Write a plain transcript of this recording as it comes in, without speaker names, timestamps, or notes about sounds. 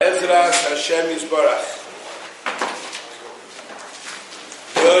Hashem Yisbarach.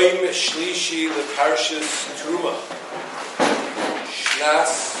 Yoim Shlishi Leparshas Terumah.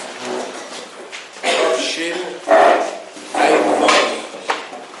 Shnas Shin Ayvon.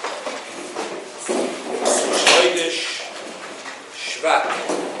 Shloidish Shvat.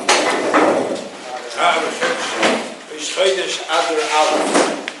 Shloidish Adar Aleph.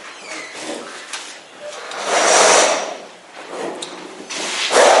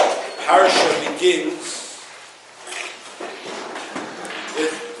 Parsha begins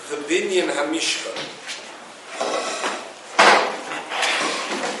with the Binyan HaMishkan.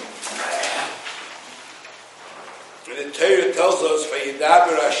 And the Torah tells us,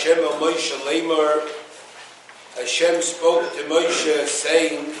 "Vayidaber Hashem el Moshe Lemor." Hashem spoke to Moshe,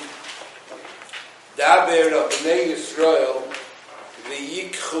 saying, "Daber al Bnei Yisrael,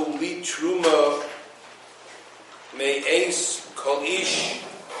 v'yikchu li Terumah me'es kol ish."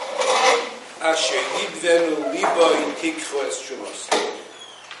 Asher yibvenu libo yitikchu es Terumos.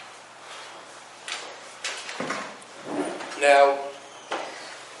 Now,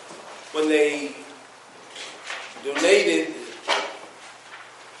 when they donated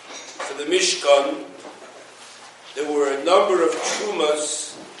for the Mishkan, there were a number of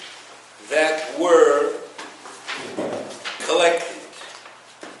Terumas that were collected.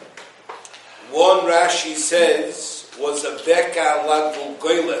 One, Rashi says, was a beka ladvul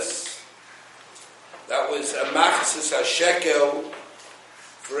goyles. That was a machzis hashekel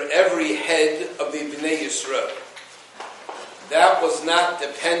for every head of the Bnei Yisrael. That was not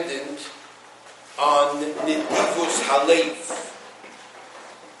dependent on Nedivus Halev.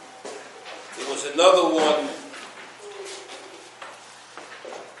 There was another one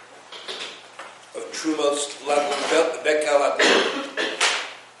of Trumos Beka Ladvul.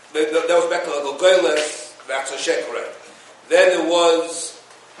 That was Beka Ladvul goyles, machzis hashekel. Then there was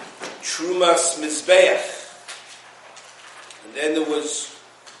Trumas Mizbeach, and then there was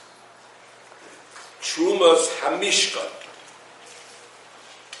Trumas Hamishkan.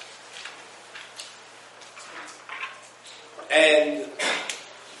 And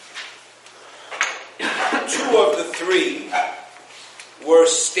two of the three were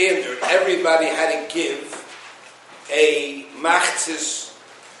standard. Everybody had to give a machzis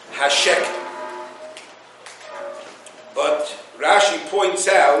hashekel. But Rashi points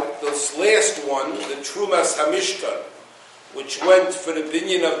out this last one, the Trumas HaMishkan, which went for the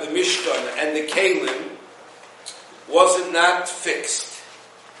binyan of the Mishkan and the Kalim, wasn't not fixed.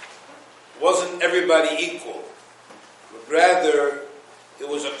 Wasn't everybody equal. But rather, it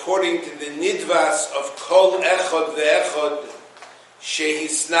was according to the nidvas of kol echad ve'echad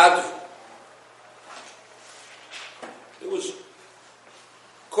shehisnadvu. It was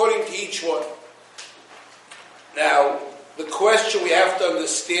according to each one. Now, the question we have to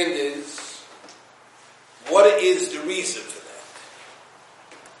understand is, what is the reason for that?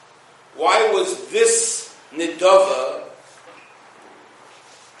 Why was this Nedava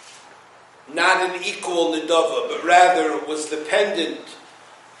not an equal Nedava, but rather was dependent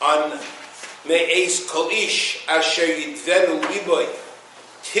on Me'ez Kol Ish Asher Yidvenu Liboy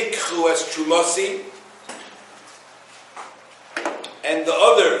Tikchu Es Trumasi, and the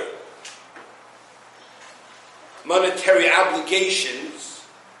other monetary obligations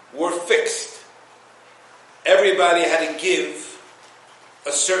were fixed. Everybody had to give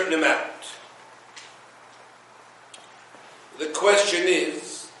a certain amount. The question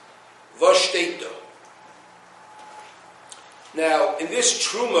is, Vashteito. Now, in this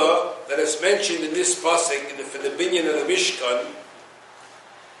Truma that is mentioned in this pasuk, for the binyan of the Mishkan,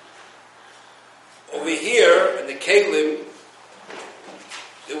 over here in the Kalim,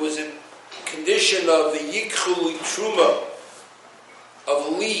 there was a condition of the Yikchu Truma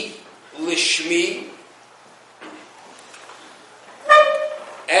of Li Lishmi,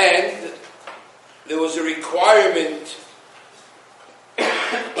 and there was a requirement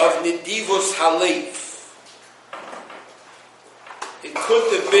of Nedivus Halev. It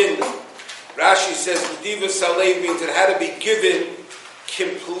couldn't have been, Rashi says Nedivus Halev means it had to be given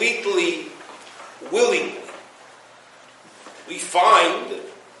completely willingly. We find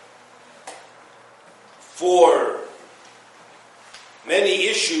for many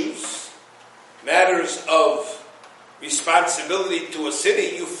issues, matters of responsibility to a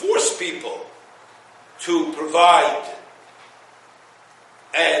city, you force people to provide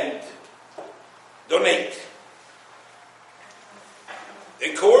and donate.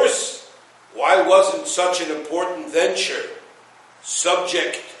 Of course, why wasn't such an important venture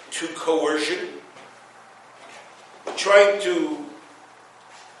subject to coercion? We're trying to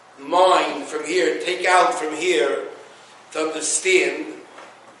mine from here, take out from here, to understand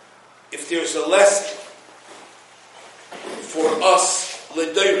if there's a lesson for us,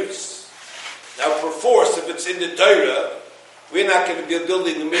 Ledeiros. Now, perforce, if it's in the Torah, we're not going to be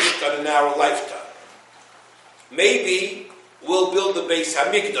building the Mishkan in our lifetime. Maybe we'll build the Beis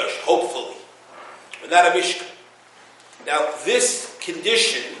Hamikdash, hopefully, but not a Mishkan. Now, this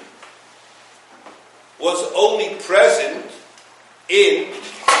condition was only present in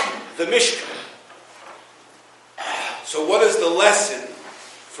the Mishkan. So what is the lesson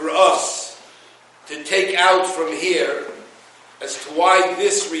for us to take out from here as to why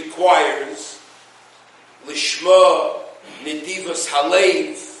this requires Lishma, Nedivus,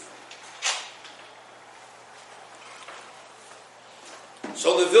 Halev?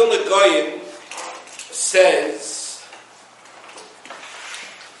 So the Vilna Gaon says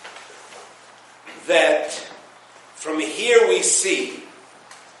that from here we see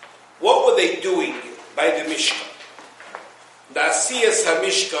what were they doing by the Mishkan. The Asiyas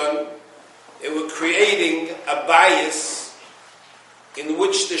HaMishkan, they were creating a bias in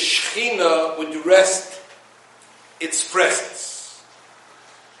which the Shekhinah would rest its presence.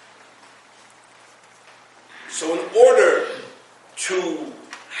 So in order to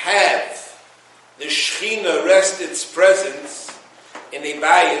have the Shekhinah rest its presence in a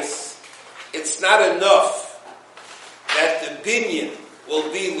bias, it's not enough that the binyan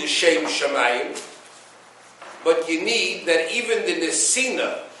will be l'shem shamayim, but you need that even the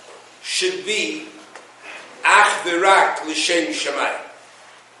nesina should be ach v'rak l'shem shamayim,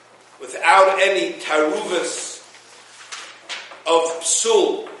 without any taruvas of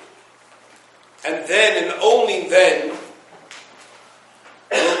psul, and then and only then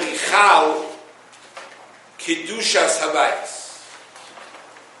will be chal Kedusha habayis.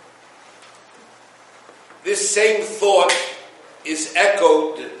 This same thought is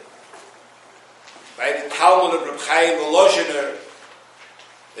echoed by the Talmud of Reb Chaim Volozhiner,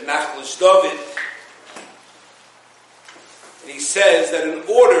 the Nachlas David. And he says that in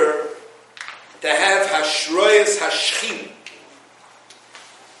order to have Hashroyas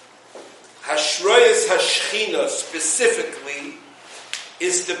Hashchina specifically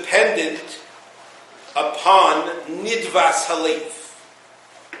is dependent upon Nidvas Halev.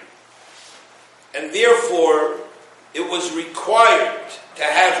 And therefore, it was required to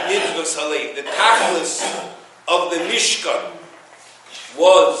have Nidvas Halev. The tachlis of the Mishkan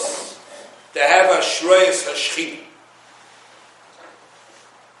was to have Hashroyas Hashchina.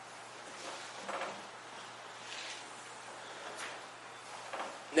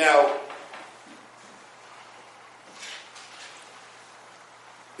 Now,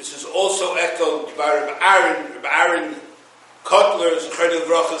 this is also echoed by Reb Aaron. Reb Aaron Kotler, Zechariah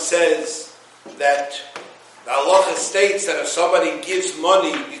Vracha, says that the halacha states that if somebody gives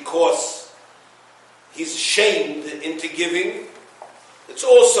money because he's shamed into giving, it's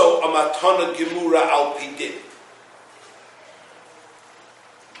also a matana gemura al pidin.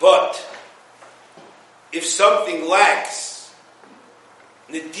 But if something lacks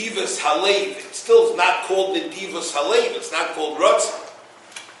Nedivus Halev, it still is not called Nedivus Halev, it's not called Ratzah.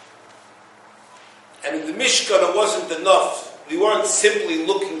 And in the Mishkan it wasn't enough. We weren't simply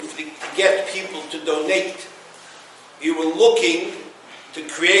looking to get people to donate. We were looking to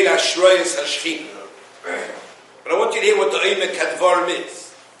create Ashroyas Hashchina. But I want you to hear what the Eimek Hadvarim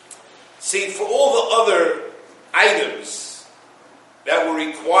is. See, for all the other items that were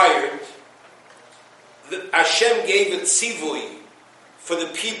required, Hashem gave it tzivui for the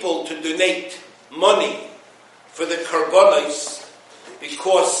people to donate money for the karbonos,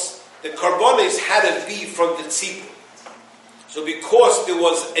 because the karbonos had to be from the tzibur. So because there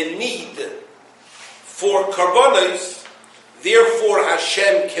was a need for karbonos, therefore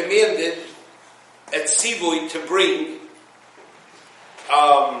Hashem commanded a tzivui to bring.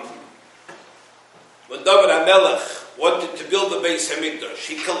 When David HaMelech wanted to build the Beis Hamikdash,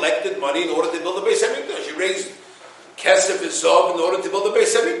 he collected money in order to build the Beis Hamikdash. He raised kesef v'zav in order to build the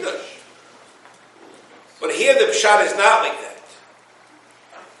Beis Hamikdash. But here the pshat is not like that.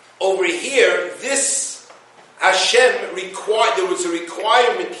 Over here, this Hashem required, there was a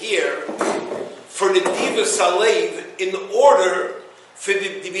requirement here for Nedivus Halev in order for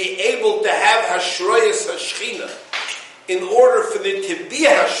them to be able to have Hashroyas Hashchina. In order for them to be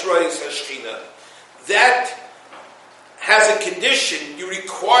Hashroyas Hashchina, that has a condition, you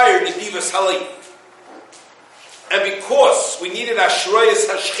require Nedivus Halev. And because we needed Hashroyas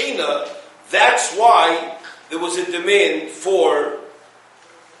Hashchina, that's why there was a demand for,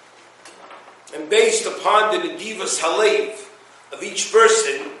 and based upon the Nedivus Halev of each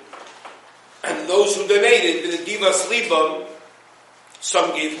person, and those who donated the Nedivus Libam,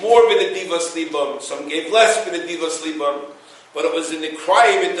 some gave more Benedivus Libam, some gave less Benedivus Libam, but it was an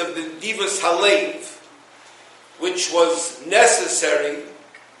requirement of the Nedivus Halev, which was necessary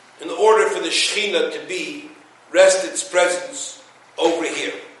in order for the Shekhinah to rest its presence over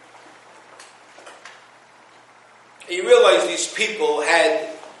here. And you realize these people had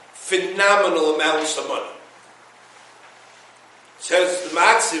phenomenal amounts of money. It says the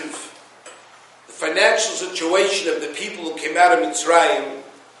Matziv, the financial situation of the people who came out of Mitzrayim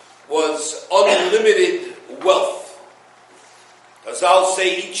was unlimited wealth. As I'll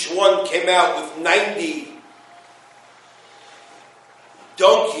say, each one came out with 90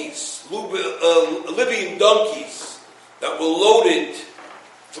 donkeys, Libyan donkeys, that were loaded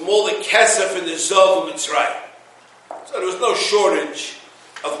from all the kesef and the zov of Mitzrayim. So there was no shortage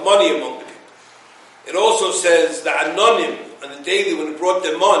of money among the people. It also says the anonim, on the daily when it brought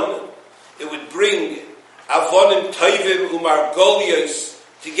the mon, it would bring avonim toivim umargolios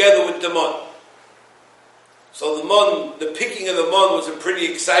together with the mon. So the mon, the picking of the mon was a pretty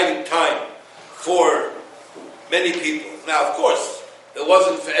exciting time for many people. Now, of course, it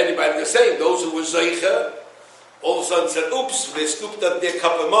wasn't for anybody the same. Those who were zeicha, all of a sudden said, oops, they scooped up their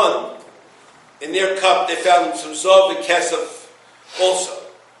cup of mon. In their cup, they found some zov and kesef also.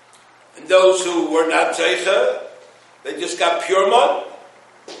 And those who were not zeicha, they just got pure mon.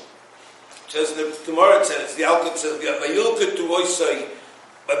 It says in the Gemara, it says, the Alkut says, vayilkut tu oisai,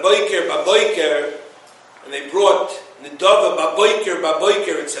 baboiker, and they brought Nedava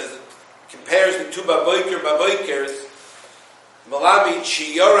baboiker, it says, it compares the two baboikers, Malami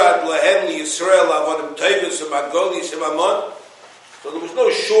Chiyorad Lahem Yisrael Avodim Tevus Magoli Simamon. So there was no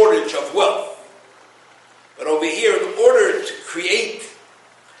shortage of wealth. But over here, in order to create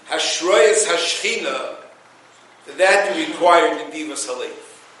Hashroyas Hashchina, that required Nedivus Halev.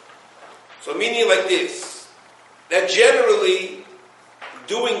 So meaning like this, that generally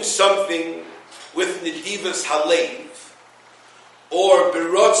doing something with Nedivus Halev or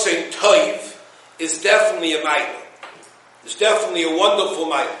Berotzein Toiv is definitely a ma'ila. It's definitely a wonderful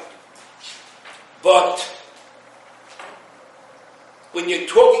ma'ila. But when you're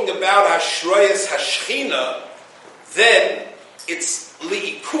talking about Hashroyas Hashchina, then it's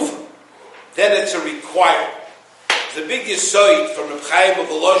li'ikuv. Then it's a requirement. There's a big yisoid from Reb Chaim of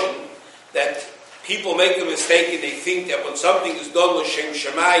Volozhin that people make a mistake and they think that when something is done l'shem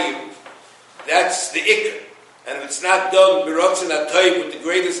shemayim, that's the ikr. And if it's not done b'rotzen atayv with the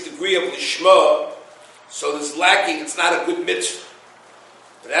greatest degree of lishma, so there's lacking, it's not a good mitzvah.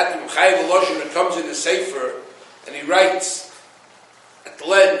 But that Reb Chaim of Volozhin comes in the Sefer and he writes at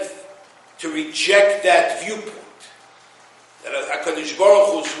length to reject that viewpoint. That HaKadosh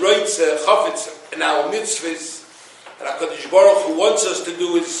Baruch Hu's writes chafetz in our mitzvahs, and HaKadosh Baruch Hu wants us to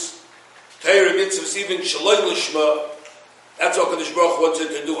do is Torah mitzvahs, even shaloi lishma. That's what HaKadosh Baruch Hu wants us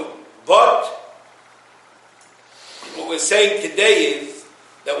to do it. But what we're saying today is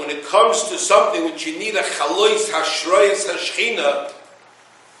that when it comes to something which you need a chalois hashroyas hashchina,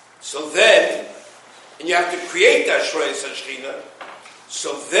 so then, and you have to create hashroyas hashchina,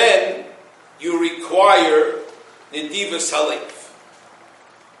 so then you require Nedivus Halev.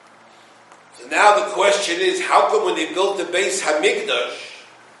 So now the question is, how come when they built the Beis Hamikdash,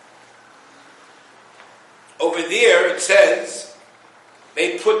 over there it says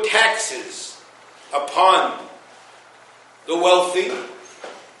they put taxes upon the wealthy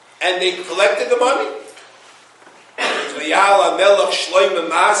and they collected the money? So Yal HaMelech Shloim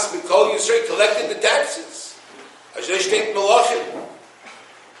Mas Mikol Yisrael collected the taxes. Azay Shteit Melachim.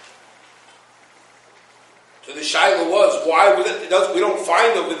 So the shaila was, why was it? We don't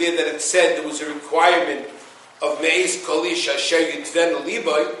find over there that it said there was a requirement of Me'ez Kolish Asher Yitven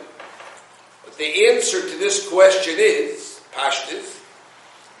Liboy. But the answer to this question is, Pashtis,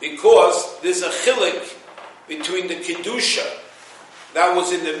 because there's a chilik between the Kedusha that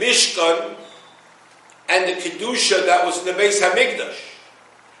was in the Mishkan and the Kedusha that was in the Beis HaMikdash.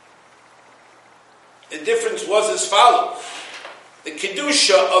 The difference was as follows. The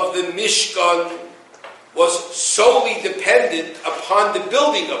Kedusha of the Mishkan was solely dependent upon the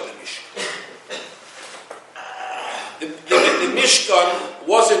building of the Mishkan. The Mishkan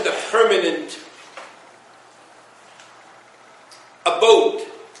wasn't a permanent abode.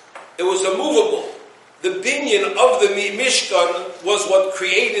 It was a movable. The binyan of the Mishkan was what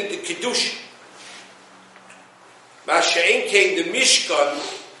created the Kedusha. Masha'en came the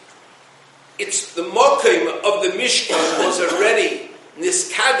Mishkan, it's the mokim of the Mishkan was already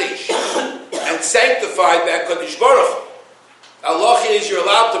niskadesh and sanctified by HaKadosh Baruch Hu. Allah is you're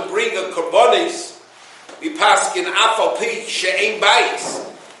allowed to bring a korbanis, we pass in afal pi she'ein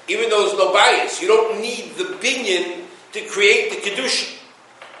bayis, even though there's no bayis. You don't need the binyan to create the Kedusha.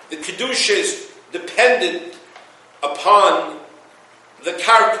 The Kedusha is dependent upon the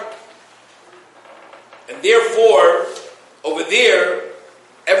carpet. And therefore, over there,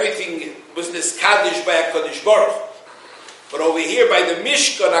 everything was niskadish by HaKadosh Baruch Hu. But over here, by the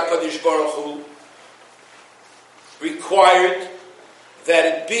Mishkan, HaKadosh Baruch Hu required that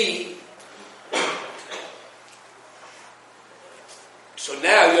it be. So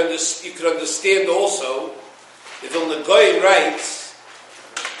now you can understand also, the Vilna Gaon writes,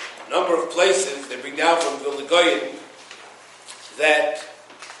 a number of places, they bring down from Vilna Gaon, that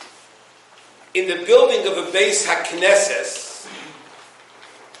in the building of a Beis HaKnesses,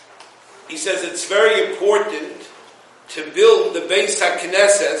 he says it's very important to build the Beis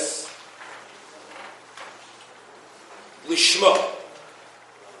HaKnesses lishma,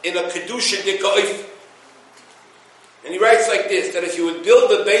 in a Kedusha dika'if. And he writes like this, that if you would build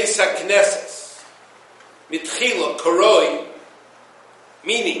the Beis HaKnesses mitchila koroi,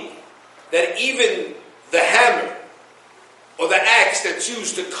 meaning that even the hammer or the axe that's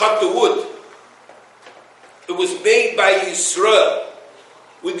used to cut the wood, it was made by Yisrael,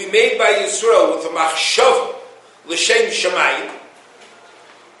 would be made by Yisrael with a machshav l'shem shamayim.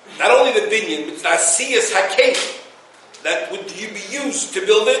 Not only the binyan, but the asiyas hakelim that would be used to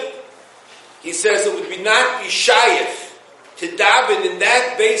build it. He says it would be not yishayif to daven in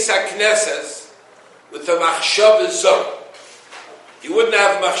that Beis HaKnesses with a machshav zor. You wouldn't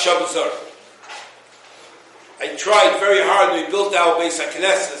have a machshav zor. I tried very hard when we built our Beis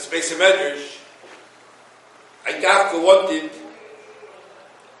HaKnesses, Beis HaMedrash. I wanted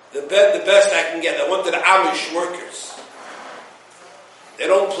the best I can get. I wanted Amish workers. They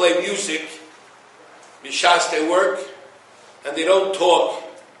don't play music, mishas they work, and they don't talk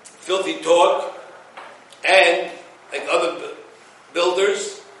filthy talk, and like other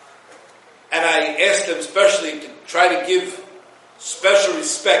builders. And I asked them especially to try to give special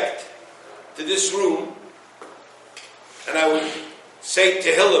respect to this room. And I would say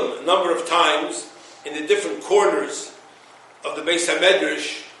Tehillim a number of times in the different corners of the Beis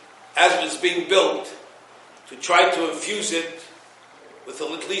HaMedrash as it was being built, to try to infuse it with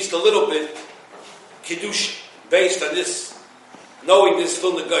at least a little bit Kedusha, based on this, knowing this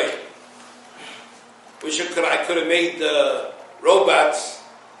Vilna Gaon. Wish I could have made the robots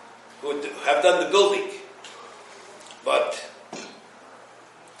who would have done the building. But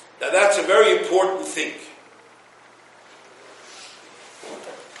now that's a very important thing.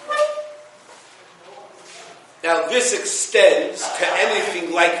 Now this extends to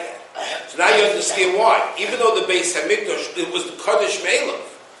anything like that. So now you understand why. Even though the Beis HaMikdash, it was the Kodesh Me'elav,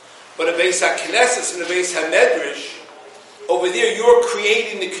 but a Beis HaKnesses and a Beis HaMedrash, over there you're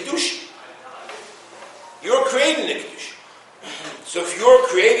creating the Kedusha. You're creating the Kedusha. So if you're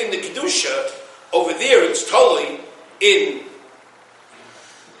creating the Kedusha, over there it's totally in,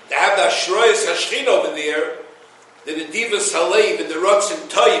 to have the Ashroyas Hashchin over there, the Nedivus Halev and the Rotz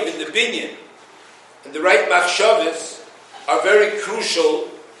and Toiv and the Binyan, and the right machshavas are very crucial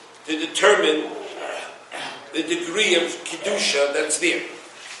to determine the degree of Kedusha that's there.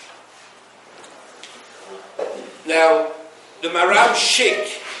 Now, the Maram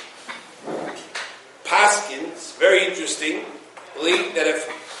Shik Paskins, very interesting, believe that if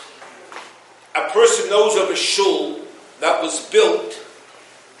a person knows of a shul that was built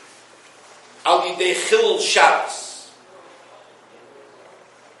al yidei Chilul Shabbos,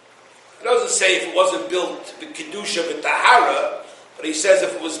 it doesn't say if it wasn't built the Kedusha b'Tahara, but he says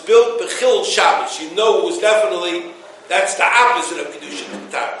if it was built b'Chilul Shabbos, you know it was definitely, that's the opposite of Kedusha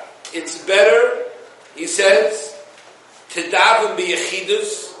b'Tahara. It's better, he says, to daven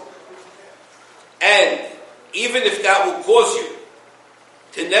b'Yechidus, and even if that will cause you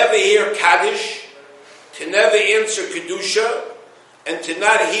to never hear Kaddish, to never answer Kedusha, and to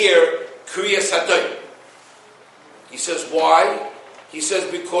not hear Kriyas Hadayim. He says, why? He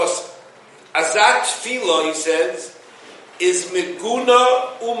says, because Azat Tefillah, he says, is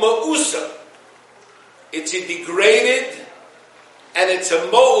Meguna Uma'usa. It's a degraded, and it's a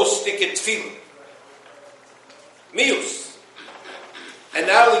Mo'ustik Tefillah. Mius. And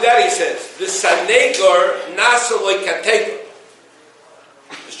not only that, he says, the Sanegar Nasa Loi Kategar.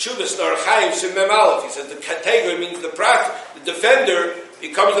 The Shuvas Narachayim Simem Aleph. He says the Kategar means the defender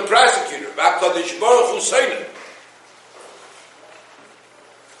becomes the prosecutor. Ba'Kadosh Baruch Hu Soinem.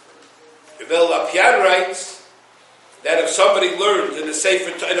 Rebel Lapian writes that if somebody learned in a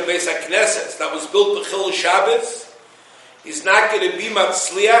Sefer in a Beis HaKnesses that was built b'Chilul Shabbos, he's not going to be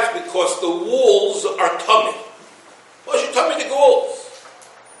Matzliach because the walls are tummy. What's your tummy the walls?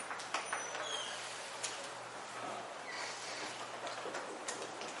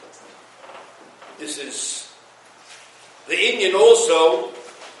 This is the Indian also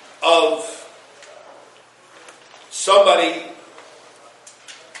of somebody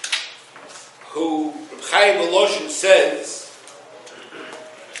who Reb Chaim Volozhin says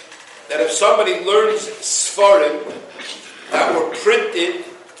that if somebody learns Sfarim that were printed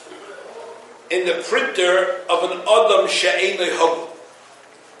in the printer of an Adam She'ein Hagul,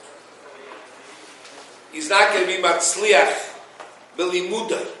 he's not going to be Matzliach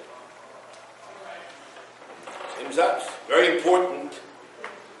Bilimudai. Very important.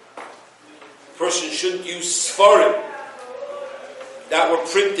 A person shouldn't use Sfarim that were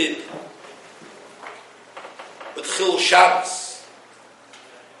printed with Chil Shabbos.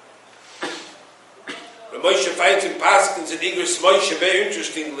 Moshe finds in Paskins and Igros Moshe, very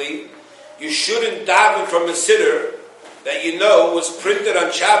interestingly, you shouldn't daven from a siddur that you know was printed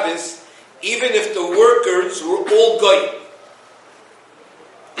on Shabbos, even if the workers were all goyim.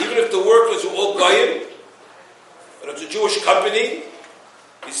 Even if the workers were all goyim, but it's a Jewish company,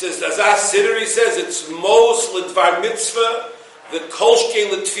 he says, Azaz Siddur, he says, it's most l'dvar mitzvah, the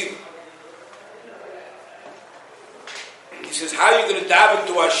kolshkein l'tfilah. He says, how are you going to daven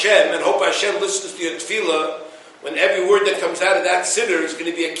to Hashem and hope Hashem listens to your tefillah when every word that comes out of that siddur is going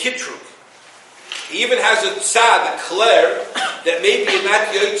to be a kitruk? He even has a tzad, a kler, that maybe you're not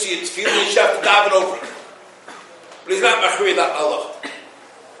yotzi your tefillah, you should have to daven over it. But he's not machri that Allah.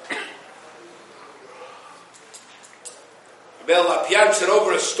 Bel Apian said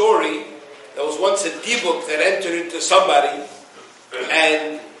over a story. There was once a dibuk that entered into somebody,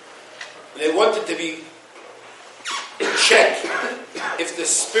 and they wanted to be checked if the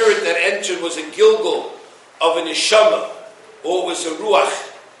spirit that entered was a gilgul of an neshama or it was a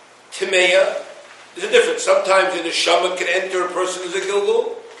ruach timeya. There's a difference. Sometimes a neshama can enter a person as a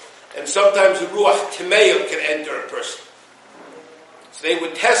gilgul, and sometimes a ruach timeya can enter a person. So they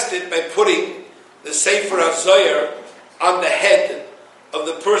would test it by putting the Sefer HaZoyer on the head of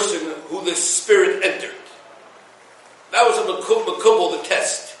the person who the spirit entered. That was a makubal, the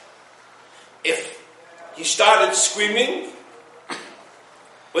test. If he started screaming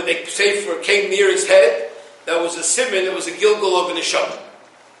when the sefer came near his head, that was a siman, it was a gilgul of an neshama.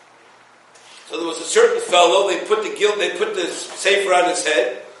 So there was a certain fellow, they put the sefer on his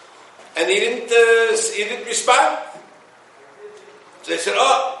head, and he didn't respond. So they said,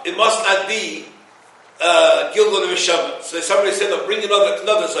 oh, it must not be gilgul of neshama. So somebody said, no, bring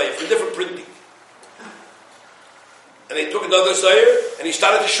another zayir for different printing. And they took another zayir, and he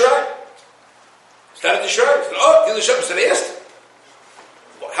started to shrug. He said, oh, gilgul neshama. So they asked him,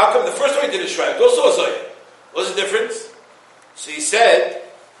 well, how come the first one he did a shrug? It also a zayir. What's the difference? So he said,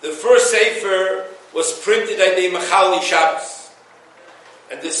 the first sefer was printed Aydei Machali Shabbos,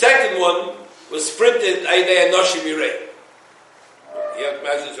 and the second one was printed Aydei Anoshim Yirei. You have to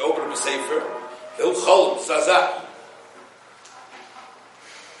imagine, you open up a sefer, He'll Cholim, Zazah.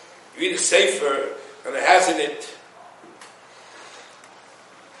 You read a sefer, and it has in it,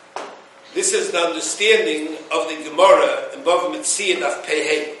 this is the understanding of the Gemara in Bava Metzia Daf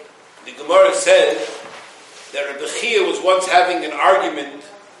Pehei. The Gemara said that Rabbi Chia was once having an argument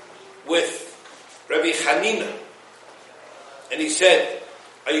with Rabbi Hanina, and he said,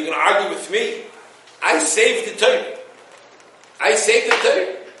 are you going to argue with me? I saved the Torah. I saved the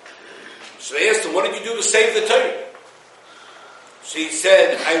Torah. So they asked him, what did you do to save the Torah? So he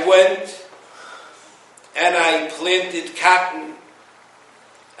said, I went and I planted cotton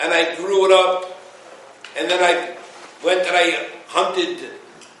and I grew it up, and then I went and I hunted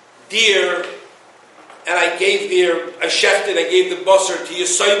deer, and I gave I gave the basar to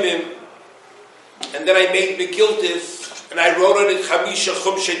Yisayimim, and then I made Megiltis, and I wrote on it Chamisha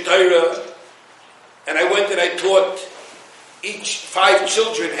Chumshe Torah, and I went and I taught each 5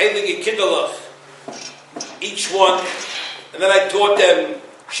 children, Heilige Kindalach, each one, and then I taught them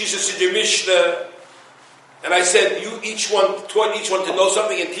Shisha Siddur Mishnah, and I said, taught each one to know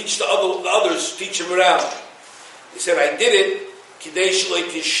something and teach the others, teach them around. He said, I did it, Kidei Shloi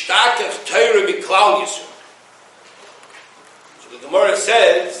Tishtakach Torah Miklal Yisrael. So the Gemara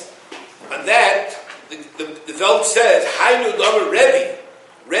says, on that, the Velt says, Hainu Domer Rebbe.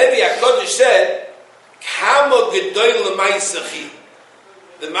 Rebbe HaKadosh said, Kama Gedoy L'Maisachi.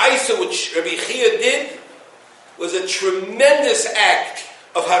 The Maisa which Rabbi Chia did was a tremendous act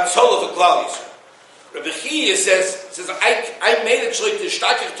of Hatzolah of Klal Yisrael. Rabbi Chia says I made it like the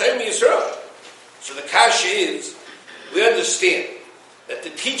Shtakach Torah Yisrael. So the kasha is, we understand that to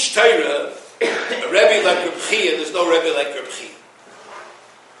teach Torah, a Rebbe like Rabbi Chia, there's no Rebbe like Rabbi Chia.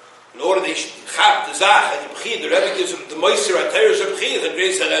 In order they chap the zach and Rabbi Chia, the Rebbe gives the Moiser HaTorah Rabbi Chia, the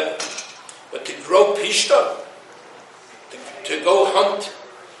greatest Rebbe. But to grow pishta, to go hunt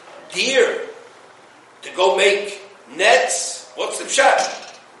deer, to go make nets, what's the pshat?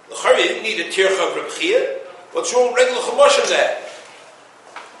 The Chari didn't need a tircha of Reb Chia. What's wrong with regular Chumash of that?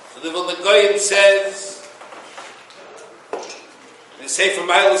 So the Vilna Gaon says, the Sefer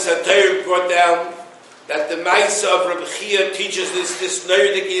Mailas HaTorah brought down that the Maisa of Rabbi Chia teaches this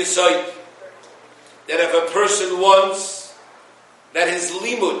Nerdik Yesod, that if a person wants that his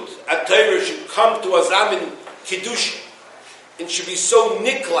limud at Torah should come to Azamin Kedusha and should be so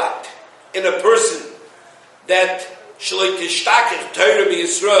niklat in a person that Shaloi Tishtachich Torah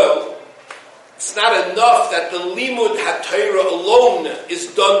B'Yisrael, it's not enough that the limud HaTorah alone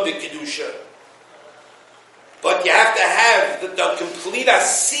is done by Kedusha, but you have to have the complete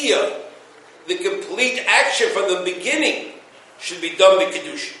asiyah, the complete action from the beginning should be done by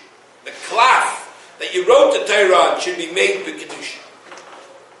Kedusha. The klaf that you wrote the Torah on should be made by Kedusha.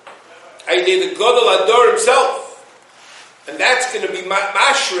 I did the Gadol Ador himself, and that's going to be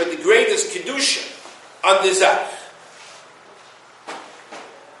Mashra, the greatest Kedusha on the Zach.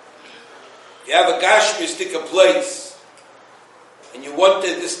 You have a Gashmistic place, and you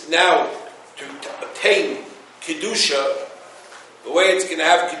wanted this now to attain Kedusha. The way it's going to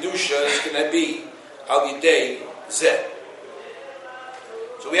have Kedusha is going to be Al Yidei Zeh.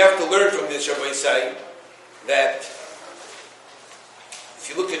 So we have to learn from this, Rabbi say, that if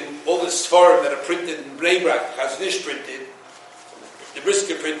you look at all the Sfarim that are printed in Bnei Brak, Chaznish printed, the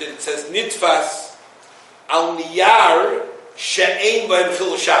Brisker printed, it says, Nitfas al niyar she'ein b'hem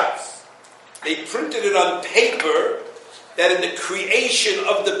chil Shabbos. They printed it on paper, that in the creation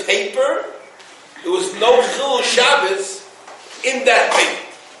of the paper, there was no chil Shabbos in that paper.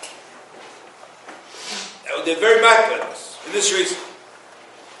 They're very machlokes for this reason.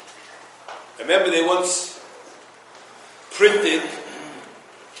 I remember they once printed,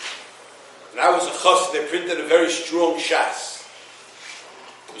 and I was a chassid, they printed a very strong shas.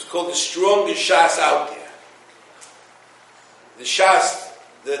 It was called the strongest shas out there. The shas,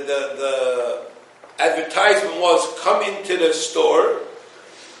 the advertisement was, come into the store,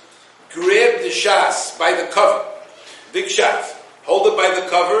 grab the shas by the cover, big shas, hold it by the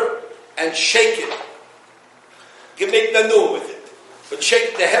cover, and shake it. You can make nanu with it. But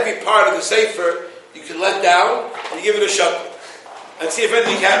shake the heavy part of the sefer, you can let down, and you give it a shuttle. And see if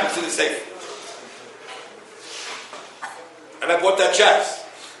anything happens to the sefer. And I bought that shas.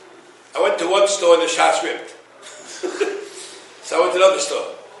 I went to one store and the shas ripped. So I went to another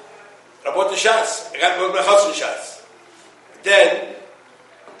store. I bought the shas. I got my husband's shas. Then,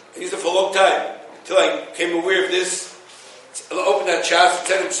 I used it for a long time, until I became aware of this. I opened that shas and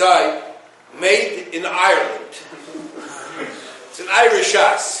said inside, made in Ireland. It's an Irish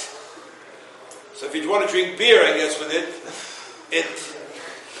shas. So if you'd want to drink beer, I guess, with it,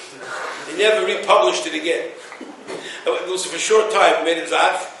 they never republished it again. It was for a short time, made it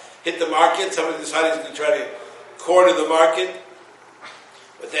zach, hit the market, somebody decided he's going to try to corner the market.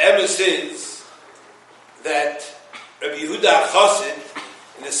 But the emes is that Rabbi Yehuda Chassid,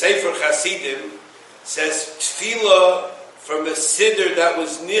 in the Sefer Chasidim, says tefillah from a siddur that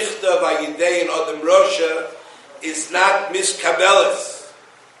was nichta by Yidei and Adam Rosha is not miskabelis.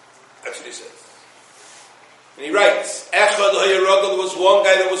 That's what he says. And he writes, Echad Hayaragel was one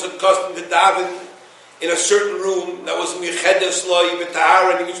guy that was accustomed to daven in a certain room that was Michedes Loi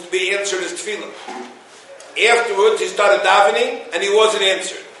B'Tahara, and he used to be answered his tefillah. Afterwards, he started davening, and he wasn't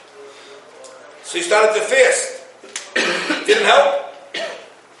answered. So he started to fast. Didn't help.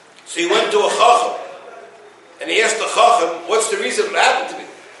 So he went to a Chacham, and he asked the Chacham, what's the reason what happened to me?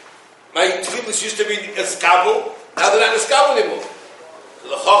 My tefillahs used to be eskabel, now they're not eskabel anymore. So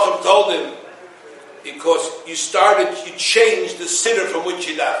the Chacham told him, because you changed the siddur from which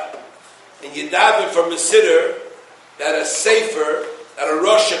you daven. And you daven from a siddur that a sefer, that a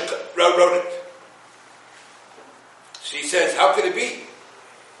Rosh wrote it. So he says, how could it be?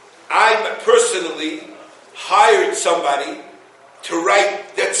 I personally hired somebody to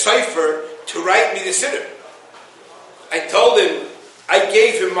write that sefer, to write me the siddur. I told him, I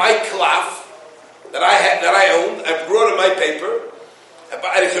gave him my klaf that I owned. I brought him my paper, and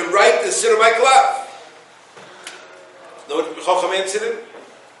I could write the siddur my klaf. Know what Chacham answered him?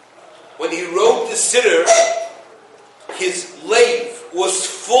 When he wrote the siddur, his lave was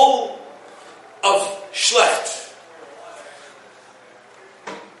full of shlecht.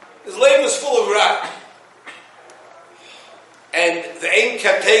 His lave was full of rock. And the ein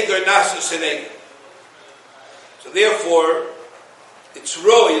kateger nasu senega. So therefore, it's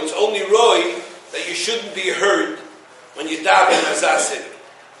only roy that you shouldn't be heard when you daven azah siddur.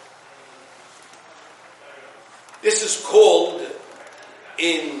 This is called,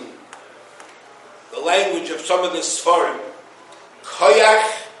 in the language of some of the Sfarim,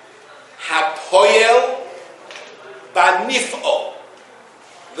 koyach hapoyel banif'o.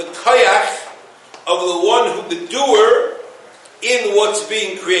 The koyach of the one who, the doer, in what's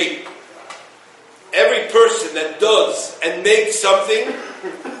being created. Every person that does and makes something,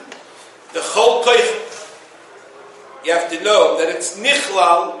 the Chol Koich, you have to know that it's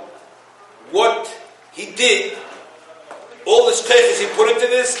Nichlal, what he did, all this Koich he put into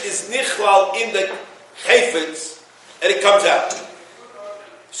this is Nichlal in the Chayfetz, and it comes out.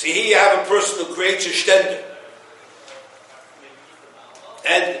 See, here you have a person who creates a Stender.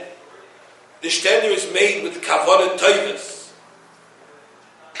 And the Stender is made with Kavanah Toivus.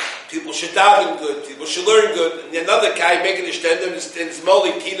 People should daven good, people should learn good. And another guy making a Stender in his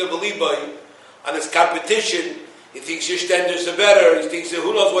Moli Tina Beliboy on his competition, he thinks your Stenders are better, he thinks,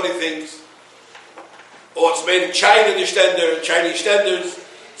 who knows what he thinks. Or it's made in China, the Stender, Chinese Stenders.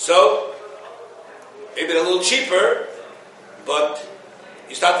 So, maybe they're a little cheaper, but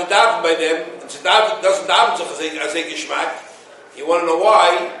you start to daven by them, and so doesn't daven as a geschmack. You want to know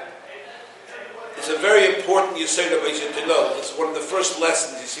why? It's a very important Yesod to know. It's one of the first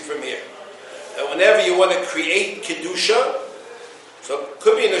lessons you see from here. That whenever you want to create Kedusha, so it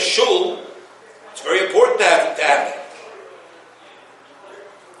could be in a shul, it's very important to have it.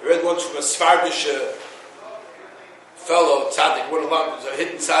 I read once from a Svardish fellow, tzaddik, one of them was a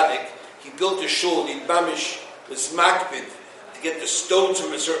hidden tzaddik. He built a shul, and he was makbid to get the stones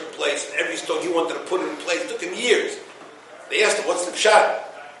from a certain place, and every stone he wanted to put in place. It took him years. They asked him, what's the pshat?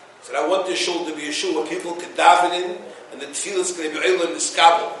 He said, I want this shul to be a shul where people could daven in, and the tefillah is going to be oil in the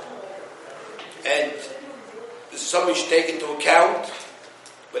skabel. And this is something you should take into account.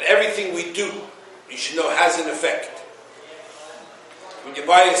 But everything we do, you should know, has an effect. When you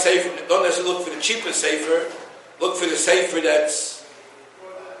buy a sefer, don't necessarily look for the cheapest sefer. Look for the sefer that's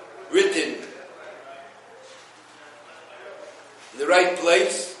written in the right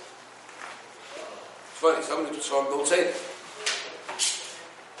place. It's funny, some of the Swarm don't say that.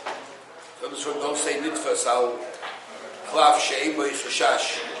 Some of the Swarm don't say Nitfas al Klav She'im B'I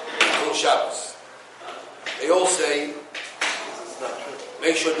Chashash Kol Shabbos. They all say,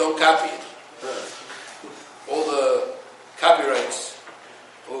 make sure don't copy it. All the copyrights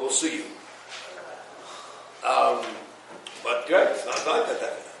will sue you. But good, it's not like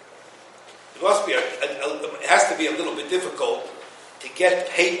that. It must be. It has to be a little bit difficult to get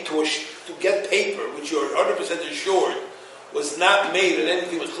paper, which you're 100% assured was not made in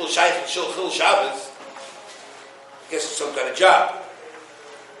anything with Chil Shaykh and Chil Shabbos. I guess it's some kind of job,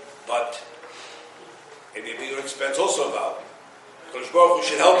 but maybe a bigger expense also involved. Kodesh Baruch Hu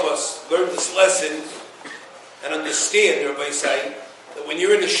should help us learn this lesson and understand. Everybody say that when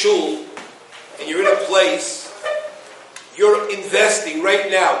you're in a shul and you're in a place, you're investing right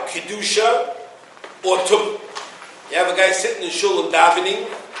now Kedusha or Tum. You have a guy sitting in shul and davening,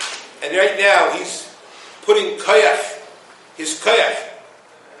 and right now he's putting his koyach,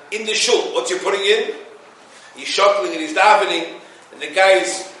 in the shul. What's he putting in? He's shuckling and he's davening, and the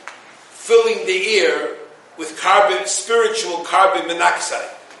guy's filling the air with spiritual carbon monoxide.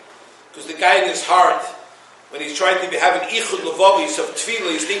 Because the guy in his heart, when he's trying to be having ichud levavis of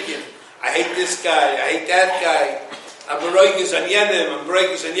tefillah, he's thinking, I hate this guy, I hate that guy, I'm beroiges on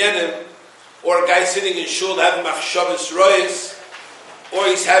yenim, or a guy sitting in shul having machshavas rois, or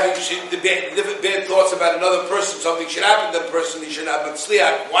he's having different bad thoughts about another person, something should happen to that person, he should have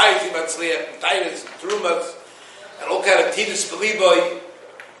matzliach, why is he matzliach, tainas, terumahs, and all kind of tinas beliboy,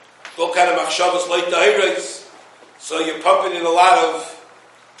 all kind of machshavas like dairos. So you're pumping in a lot of,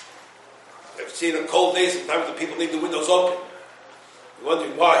 I've seen in cold days, sometimes the people leave the windows open. You're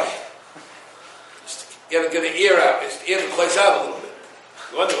wondering why. You got to get the air out, just air the place out a little bit.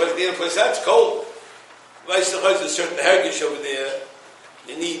 You wonder why the air the place out? It's cold. There's a certain hergish over there.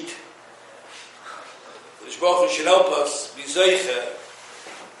 You need. The Baruch Hu should help us be zeicha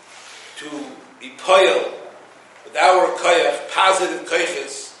to be poil with our koyach, positive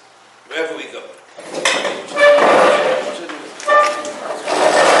koyches, wherever we go.